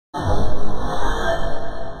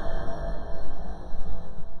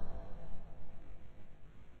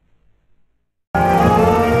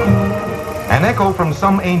echo from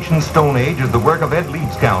some ancient Stone Age is the work of Edward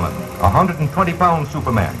Leedskalnin, a 120-pound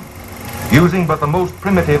Superman. Using but the most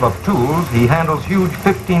primitive of tools, he handles huge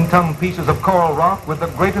 15-ton pieces of coral rock with the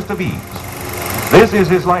greatest of ease. This is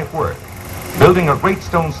his life work, building a great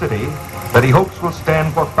stone city that he hopes will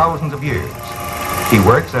stand for thousands of years. He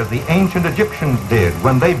works as the ancient Egyptians did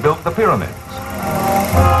when they built the pyramids.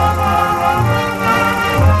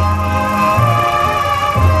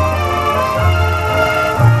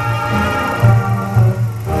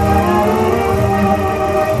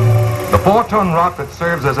 The 4-ton rock that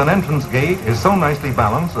serves as an entrance gate is so nicely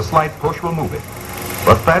balanced, a slight push will move it.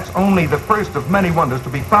 But that's only the first of many wonders to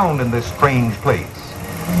be found in this strange place.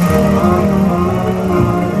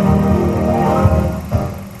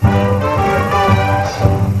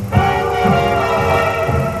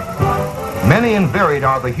 Many and varied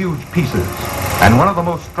are the huge pieces, and one of the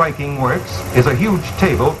most striking works is a huge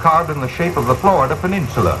table carved in the shape of the Florida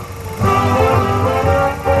Peninsula.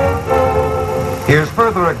 Here's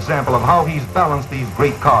further example of how he's balanced these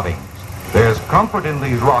great carvings. There's comfort in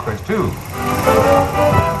these rockers, too.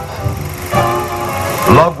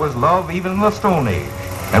 Love was love even in the Stone Age,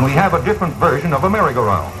 and we have a different version of a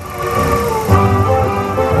merry-go-round.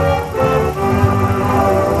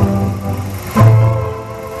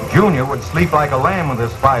 Junior would sleep like a lamb with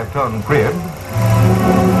this 5-ton crib.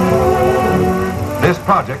 This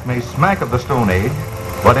project may smack of the Stone Age,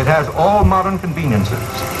 but it has all modern conveniences.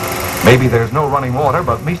 Maybe there's no running water,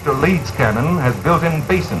 but Mr. Leedskalnin has built-in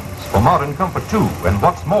basins for modern comfort too. And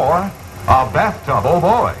what's more, a bathtub, oh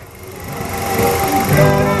boy.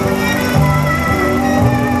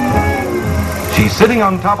 She's sitting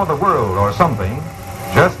on top of the world or something,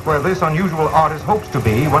 just where this unusual artist hopes to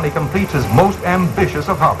be when he completes his most ambitious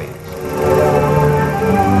of hobbies.